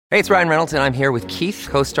Hey, it's Ryan Reynolds, and I'm here with Keith,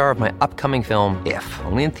 co-star of my upcoming film, If,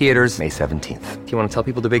 only in theaters May 17th. Do you want to tell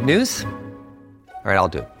people the big news? All right, I'll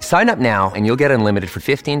do it. Sign up now and you'll get unlimited for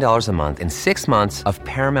 $15 a month and 6 months of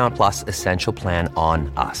Paramount Plus Essential Plan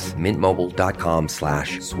on us.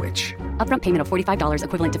 MintMobile.com/switch. Upfront payment of $45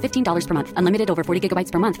 equivalent to $15 per month. Unlimited over 40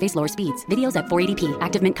 gigabytes per month. Face lower speeds. Videos at 480p.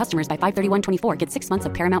 Active Mint customers by 531.24 get 6 months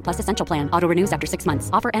of Paramount Plus Essential Plan. Auto renews after 6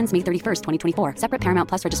 months. Offer ends May 31st, 2024. Separate Paramount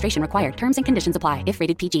Plus registration required. Terms and conditions apply if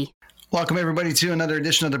rated PG. Welcome, everybody, to another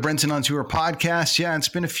edition of the Brenton on Tour podcast. Yeah, it's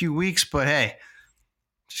been a few weeks, but hey,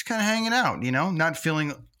 just kind of hanging out, not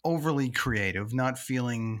feeling overly creative, not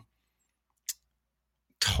feeling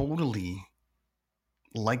totally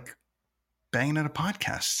like banging out a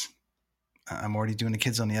podcast. I'm already doing the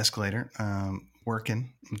kids on the escalator,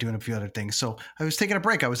 working. I'm doing a few other things. So I was taking a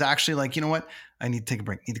break. I was actually like, you know what? I need to take a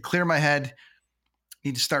break. Need to clear my head.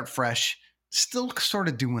 Need to start fresh. Still sort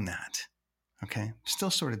of doing that. Okay. Still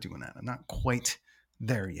sort of doing that. I'm not quite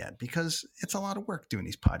there yet because it's a lot of work doing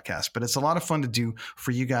these podcasts, but it's a lot of fun to do for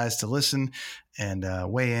you guys to listen and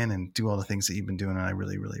weigh in and do all the things that you've been doing. And I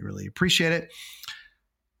really, really, really appreciate it.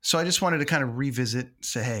 So I just wanted to kind of revisit,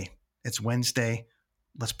 say, hey, it's Wednesday.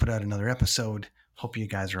 Let's put out another episode. Hope you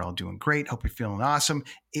guys are all doing great. Hope you're feeling awesome.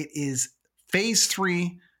 It is phase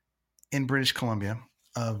 3 in British Columbia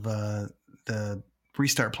of the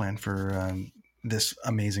restart plan for this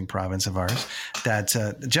amazing province of ours that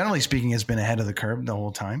generally speaking has been ahead of the curve the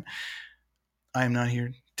whole time. I am not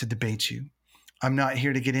here to debate you. I'm not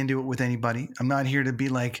here to get into it with anybody. I'm not here to be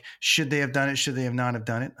like, should they have done it? Should they have not have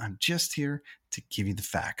done it? I'm just here to give you the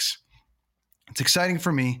facts. It's exciting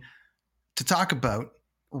for me to talk about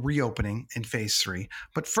reopening in phase 3.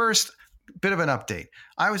 But first, a bit of an update.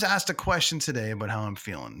 I was asked a question today about how I'm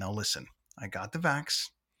feeling. Now listen, I got the vax.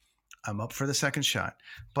 I'm up for the second shot.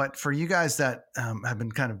 But for you guys that have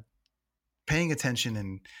been kind of paying attention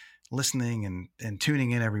and listening and tuning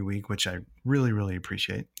in every week, which I really, really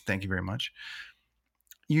appreciate. Thank you very much.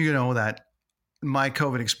 You know that my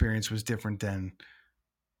COVID experience was different than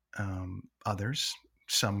others.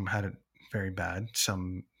 Some had it very bad.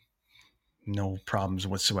 Some no problems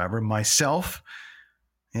whatsoever. Myself,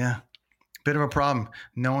 yeah, bit of a problem.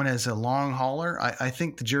 Known as a long hauler. I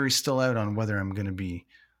think the jury's still out on whether I'm going to be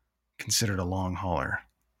considered a long hauler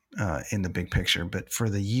in the big picture. But for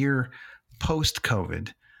the year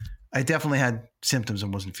post-COVID, I definitely had symptoms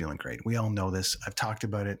and wasn't feeling great. We all know this. I've talked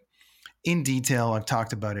about it in detail. I've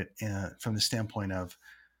talked about it from the standpoint of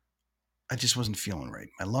I just wasn't feeling right.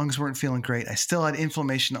 My lungs weren't feeling great. I still had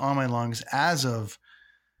inflammation on my lungs as of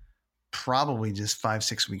probably just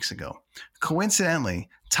 5-6 weeks ago. Coincidentally,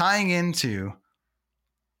 tying into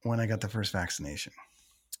when I got the first vaccination.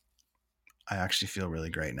 I actually feel really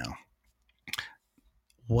great now.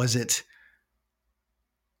 Was it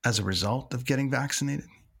as a result of getting vaccinated?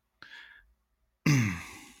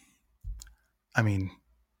 I mean,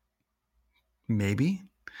 maybe,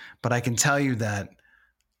 but I can tell you that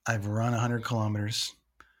I've run 100 kilometers.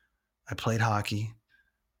 I played hockey,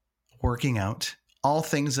 working out, all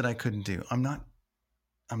things that I couldn't do. I'm not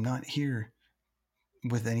here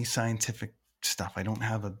with any scientific stuff. I don't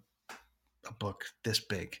have a book this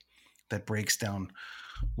big that breaks down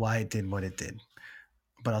why it did what it did.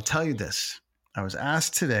 But I'll tell you this. I was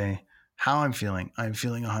asked today how I'm feeling. I'm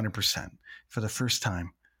feeling 100% for the first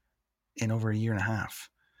time in over a year and a half.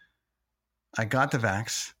 I got the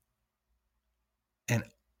vax and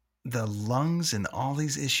the lungs and all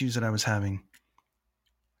these issues that I was having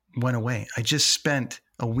went away. I just spent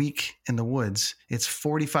a week in the woods. It's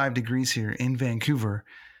 45 degrees here in Vancouver.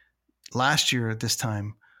 Last year at this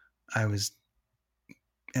time, I was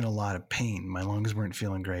in a lot of pain. My lungs weren't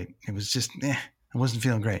feeling great. It was just, I wasn't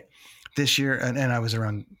feeling great. This year, and I was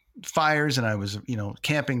around fires and I was,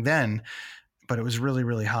 camping then, but it was really,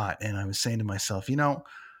 really hot. And I was saying to myself,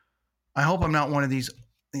 I hope I'm not one of these,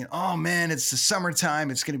 oh man, it's the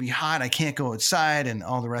summertime. It's going to be hot. I can't go outside and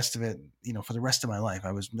all the rest of it, for the rest of my life.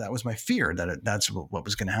 That was my fear that's what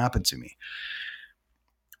was going to happen to me.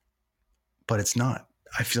 But it's not.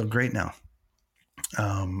 I feel great now.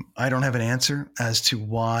 I don't have an answer as to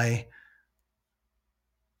why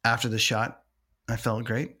after the shot I felt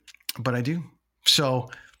great, but I do. So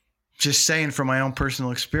just saying from my own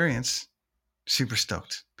personal experience, super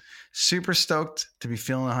stoked to be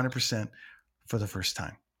feeling 100% for the first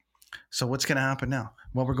time. So what's going to happen now?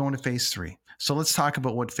 Well, we're going to phase 3. So let's talk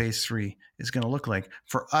about what phase 3 is going to look like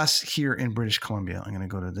for us here in British Columbia. I'm going to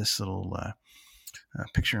go to this little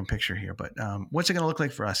picture here, but what's it going to look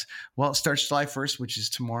like for us? Well, it starts July 1st, which is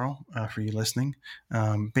tomorrow for you listening.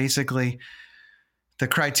 Basically, the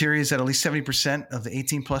criteria is that at least 70% of the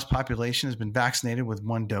 18 plus population has been vaccinated with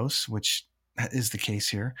one dose, which is the case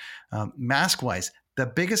here. Mask-wise, the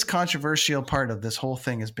biggest controversial part of this whole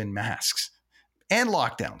thing has been masks and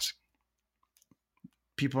lockdowns.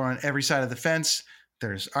 People are on every side of the fence.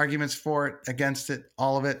 There's arguments for it, against it,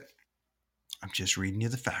 all of it. I'm just reading you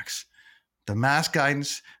the facts. The mask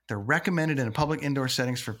guidance, they're recommended in public indoor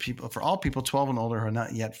settings for all people 12 and older who are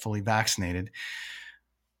not yet fully vaccinated.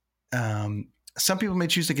 Some people may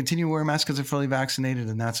choose to continue wearing masks because they're fully vaccinated,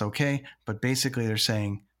 and that's okay. But basically, they're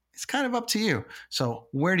saying it's kind of up to you. So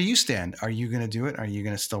where do you stand? Are you going to do it? Are you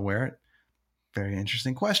going to still wear it? Very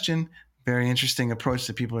interesting question. Very interesting approach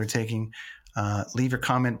that people are taking. Leave your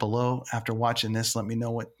comment below after watching this. Let me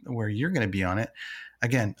know where you're going to be on it.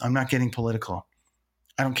 Again, I'm not getting political.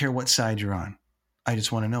 I don't care what side you're on. I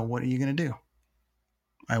just want to know, what are you going to do?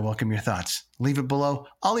 I welcome your thoughts. Leave it below.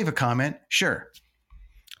 I'll leave a comment. Sure.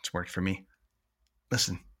 It's worked for me.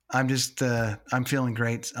 Listen, I'm feeling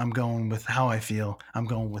great. I'm going with how I feel. I'm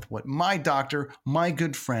going with what my doctor, my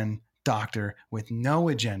good friend, doctor with no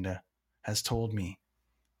agenda has told me.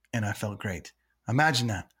 And I felt great. Imagine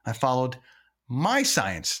that. I followed my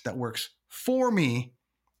science that works for me,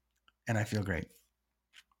 and I feel great.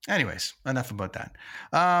 Anyways, enough about that.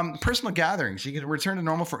 Personal gatherings. You can return to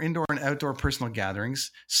normal for indoor and outdoor personal gatherings.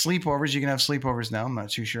 Sleepovers. You can have sleepovers now. I'm not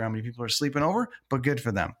too sure how many people are sleeping over, but good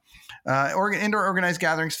for them. Indoor organized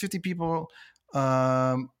gatherings, 50 people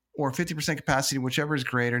or 50% capacity, whichever is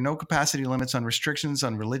greater. No capacity limits on restrictions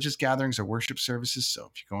on religious gatherings or worship services. So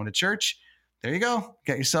if you're going to church, there you go.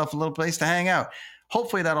 Get yourself a little place to hang out.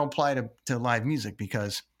 Hopefully that'll apply to live music,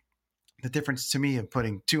 because the difference to me of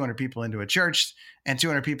putting 200 people into a church and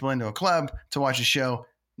 200 people into a club to watch a show,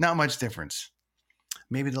 not much difference.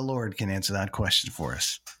 Maybe the Lord can answer that question for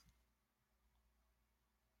us,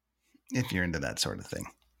 if you're into that sort of thing.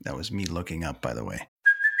 That was me looking up, by the way.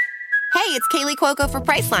 Hey, it's Kaylee Cuoco for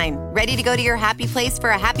Priceline. Ready to go to your happy place for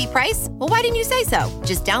a happy price? Well, why didn't you say so?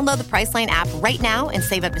 Just download the Priceline app right now and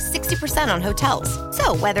save up to 60% on hotels.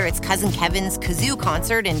 So whether it's Cousin Kevin's Kazoo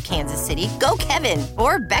Concert in Kansas City, go Kevin,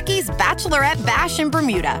 or Becky's Bachelorette Bash in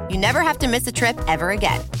Bermuda, you never have to miss a trip ever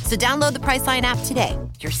again. So download the Priceline app today.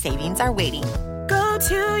 Your savings are waiting. Go to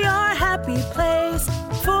your happy place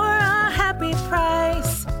for a happy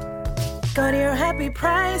price. Go to your happy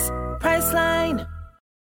price, Priceline.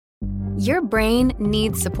 Your brain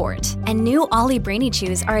needs support, and new Ollie Brainy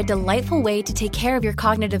Chews are a delightful way to take care of your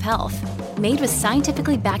cognitive health. Made with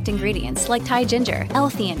scientifically backed ingredients like Thai ginger,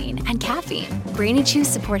 L-theanine, and caffeine, Brainy Chews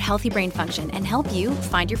support healthy brain function and help you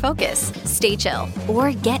find your focus, stay chill,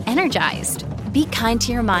 or get energized. Be kind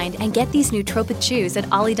to your mind and get these nootropic chews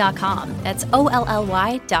at ollie.com. That's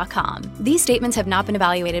OLLY.com. These statements have not been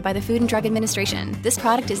evaluated by the Food and Drug Administration. This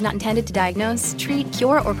product is not intended to diagnose, treat,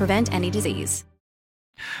 cure, or prevent any disease.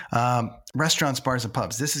 Restaurants, bars, and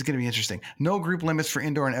pubs. This is going to be interesting. No group limits for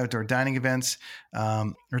indoor and outdoor dining events.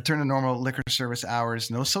 Return to normal liquor service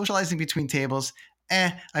hours. No socializing between tables.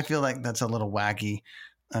 I feel like that's a little wacky.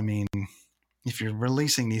 I mean, if you're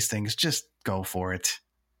releasing these things, just go for it.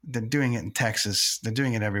 They're doing it in Texas. They're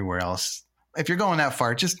doing it everywhere else. If you're going that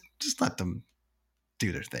far, just let them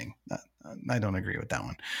do their thing. I don't agree with that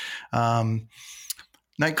one.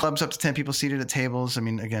 Nightclubs, up to 10 people seated at tables. I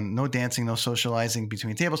mean, again, no dancing, no socializing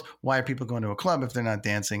between tables. Why are people going to a club if they're not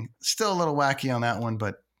dancing? Still a little wacky on that one,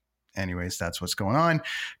 but anyways, that's what's going on.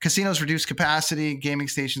 Casinos reduce capacity. Gaming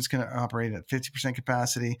stations can operate at 50%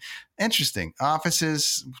 capacity. Interesting.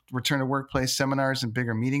 Offices, return to workplace, seminars, and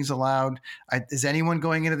bigger meetings allowed. Is anyone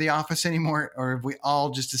going into the office anymore, or have we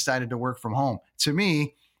all just decided to work from home? To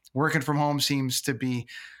me, working from home seems to be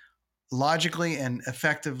logically and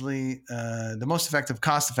effectively the most effective,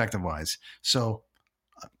 cost-effective wise. So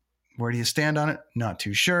where do you stand on it? Not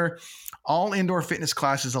too sure. All indoor fitness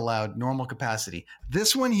classes allowed, normal capacity.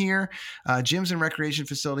 This one here, gyms and recreation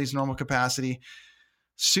facilities, normal capacity.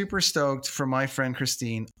 Super stoked for my friend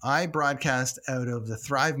Christine. I broadcast out of the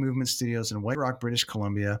Thrive Movement Studios in White Rock, British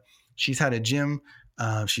Columbia. She's had a gym.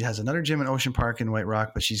 She has another gym in Ocean Park in White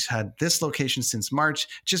Rock, but she's had this location since March,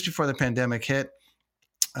 just before the pandemic hit.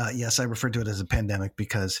 Yes, I refer to it as a pandemic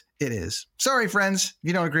because it is. Sorry, friends, if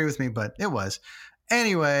you don't agree with me, but it was.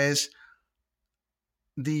 Anyways,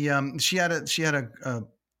 she had a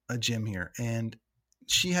gym here, and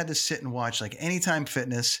she had to sit and watch like Anytime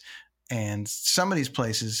Fitness, and some of these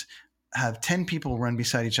places have 10 people run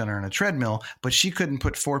beside each other on a treadmill, but she couldn't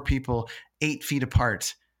put 4 people 8 feet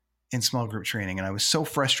apart in small group training. And I was so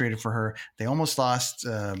frustrated for her. They almost lost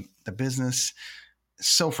the business.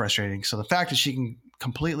 So frustrating. So the fact that she can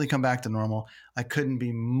completely come back to normal, I couldn't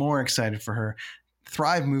be more excited for her.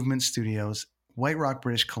 Thrive Movement Studios, White Rock,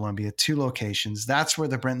 British Columbia, 2 locations. That's where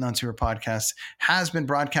the Brent on Tour podcast has been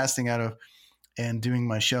broadcasting out of and doing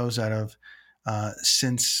my shows out of.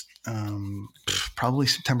 since probably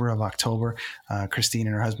September of October. Christine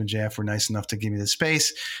and her husband JF were nice enough to give me the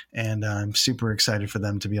space, and I'm super excited for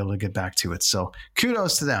them to be able to get back to it. So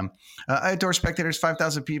kudos to them. Outdoor spectators,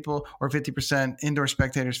 5,000 people or 50%. Indoor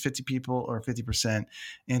spectators, 50 people or 50%.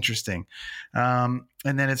 Interesting. And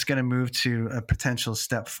then it's going to move to a potential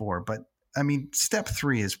step 4. But I mean, step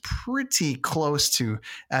 3 is pretty close to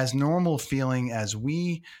as normal feeling as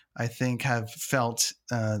we, I think, have felt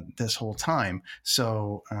this whole time.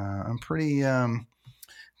 So I'm pretty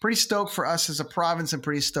stoked for us as a province, and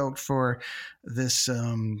pretty stoked for this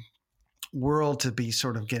world to be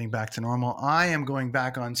sort of getting back to normal. I am going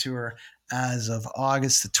back on tour as of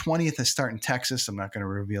August the 20th. I start in Texas. I'm not going to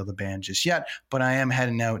reveal the band just yet, but I am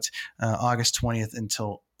heading out August 20th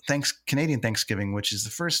until Canadian Thanksgiving, which is the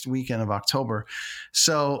first weekend of October.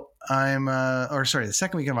 So the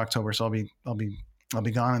second weekend of October. So I'll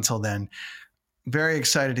be gone until then. Very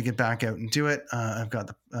excited to get back out and do it. I've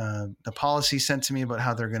got the policy sent to me about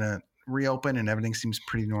how they're going to reopen, and everything seems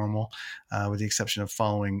pretty normal, with the exception of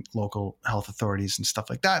following local health authorities and stuff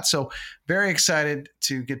like that. So very excited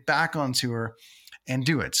to get back on tour and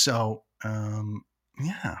do it. So,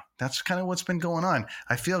 yeah, that's kind of what's been going on.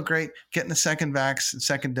 I feel great. Getting the second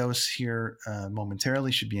dose here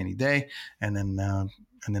momentarily, should be any day, and then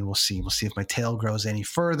we'll see. We'll see if my tail grows any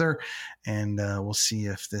further, and we'll see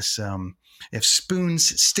if this if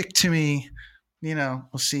spoons stick to me. We'll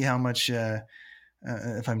see how much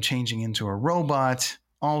if I'm changing into a robot.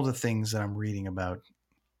 All the things that I'm reading about,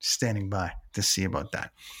 standing by to see about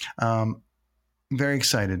that. Very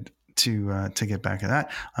excited to get back to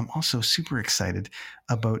that. I'm also super excited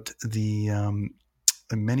about the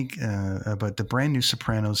brand new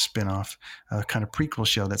Sopranos spinoff, kind of prequel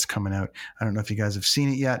show that's coming out. I don't know if you guys have seen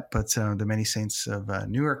it yet, but the Many Saints of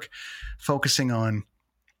Newark, focusing on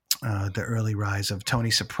the early rise of Tony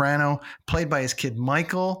Soprano, played by his kid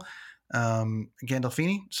Michael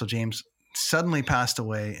Gandolfini. So James suddenly passed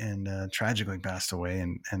away, and tragically passed away,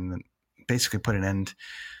 and basically put an end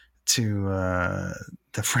to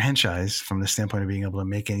the franchise from the standpoint of being able to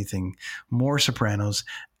make anything more Sopranos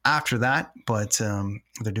after that. But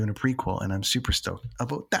they're doing a prequel, and I'm super stoked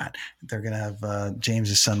about that. They're going to have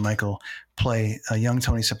James's son Michael play a young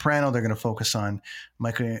Tony Soprano. They're going to focus on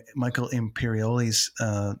Michael Imperioli's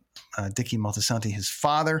Dicky Moltisanti, his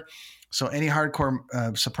father. So any hardcore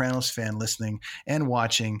Sopranos fan listening and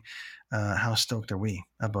watching, how stoked are we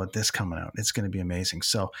about this coming out? It's going to be amazing.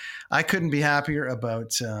 So I couldn't be happier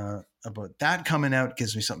about that coming out. It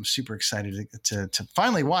gives me something super excited to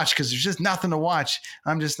finally watch, because there's just nothing to watch.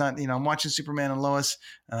 I'm just not, I'm watching Superman and Lois.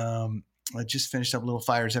 I just finished up Little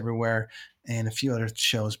Fires Everywhere and a few other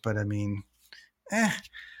shows, but I mean,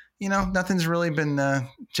 nothing's really been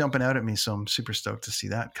jumping out at me. So I'm super stoked to see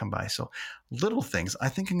that come by. So little things. I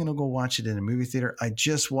think I'm going to go watch it in a movie theater. I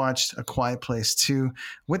just watched A Quiet Place 2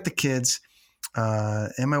 with the kids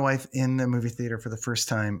and my wife in the movie theater for the first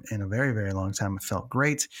time in a very, very long time. It felt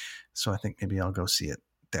great. So I think maybe I'll go see it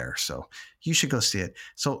there. So you should go see it.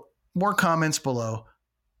 So more comments below.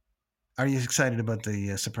 Are you excited about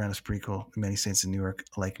the Sopranos prequel, Many Saints of Newark,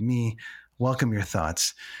 like me? Welcome your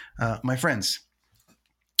thoughts. My friends,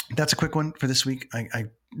 that's a quick one for this week. I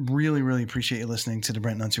really, really appreciate you listening to the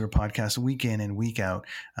Brent on Tour podcast week in and week out.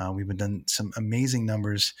 We've been done some amazing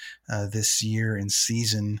numbers this year and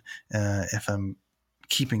season. If I'm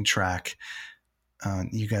keeping track,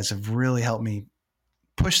 you guys have really helped me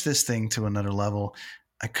push this thing to another level.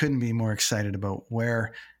 I couldn't be more excited about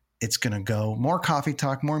where it's going to go. More coffee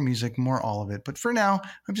talk, more music, more all of it. But for now,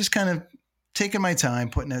 I'm just kind of taking my time,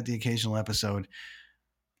 putting out the occasional episode.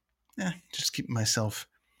 Just keeping myself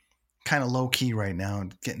kind of low key right now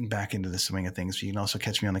and getting back into the swing of things. You can also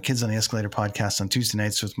catch me on the Kids on the Escalator podcast on Tuesday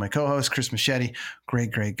nights with my co-host, Chris Machete.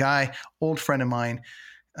 Great guy, old friend of mine.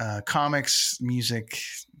 Comics, music,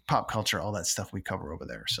 pop culture, all that stuff we cover over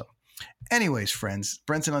there. So anyways, friends,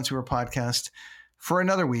 Brenton on Tour podcast for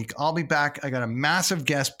another week. I'll be back. I got a massive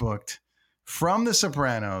guest booked from The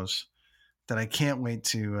Sopranos that I can't wait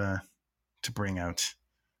to bring out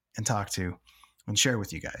and talk to and share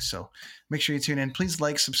with you guys. So make sure you tune in. Please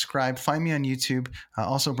like, subscribe, find me on YouTube.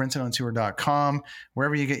 Also brentonontour.com,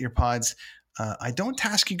 wherever you get your pods. I don't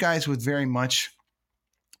task you guys with very much,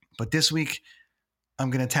 but this week I'm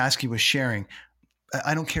going to task you with sharing.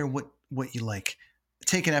 I don't care what you like.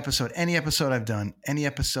 Take an episode, any episode I've done, any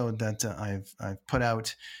episode that I've put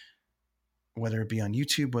out, whether it be on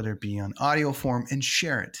YouTube, whether it be on audio form, and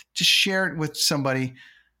share it. Just share it with somebody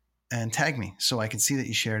and tag me so I can see that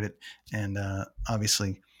you shared it. And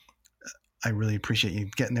obviously, I really appreciate you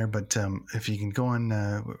getting there. But if you can go on,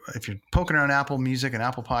 if you're poking around Apple Music and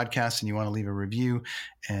Apple Podcasts and you want to leave a review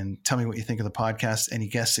and tell me what you think of the podcast, any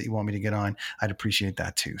guests that you want me to get on, I'd appreciate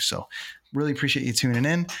that too. So really appreciate you tuning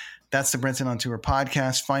in. That's the Brenton on Tour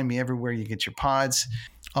podcast. Find me everywhere you get your pods.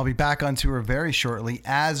 I'll be back on tour very shortly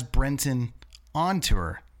as Brenton on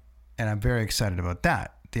tour. And I'm very excited about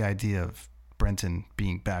that. The idea of Brenton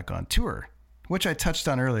being back on tour, which I touched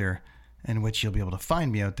on earlier, in which you'll be able to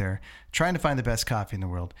find me out there trying to find the best coffee in the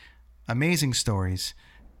world. Amazing stories,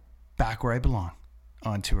 back where I belong,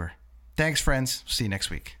 on tour. Thanks, friends. See you next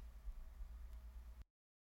week.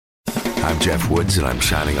 I'm Jeff Woods, and I'm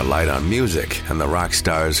shining a light on music and the rock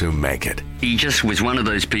stars who make it. He just was one of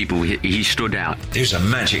those people. He stood out. He was a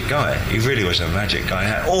magic guy. He really was a magic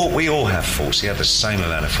guy. We all have faults. He had the same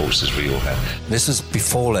amount of faults as we all had. This was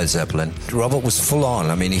before Led Zeppelin. Robert was full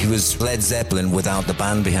on. I mean, he was Led Zeppelin without the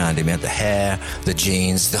band behind him. He had the hair, the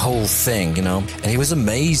jeans, the whole thing, you know. And he was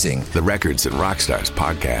amazing. The Records and Rockstars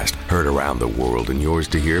podcast, heard around the world and yours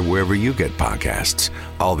to hear wherever you get podcasts.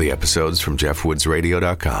 All the episodes from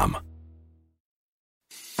jeffwoodsradio.com.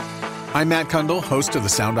 I'm Matt Kundle, host of the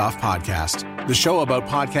Sound Off Podcast, the show about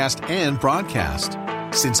podcast and broadcast.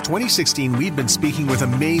 Since 2016, we've been speaking with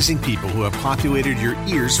amazing people who have populated your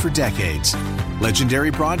ears for decades.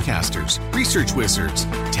 Legendary broadcasters, research wizards,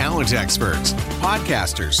 talent experts,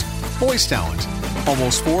 podcasters, voice talent.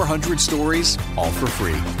 Almost 400 stories, all for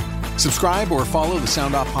free. Subscribe or follow the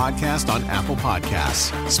Sound Off Podcast on Apple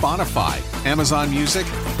Podcasts, Spotify, Amazon Music,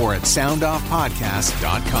 or at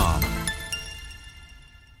soundoffpodcast.com.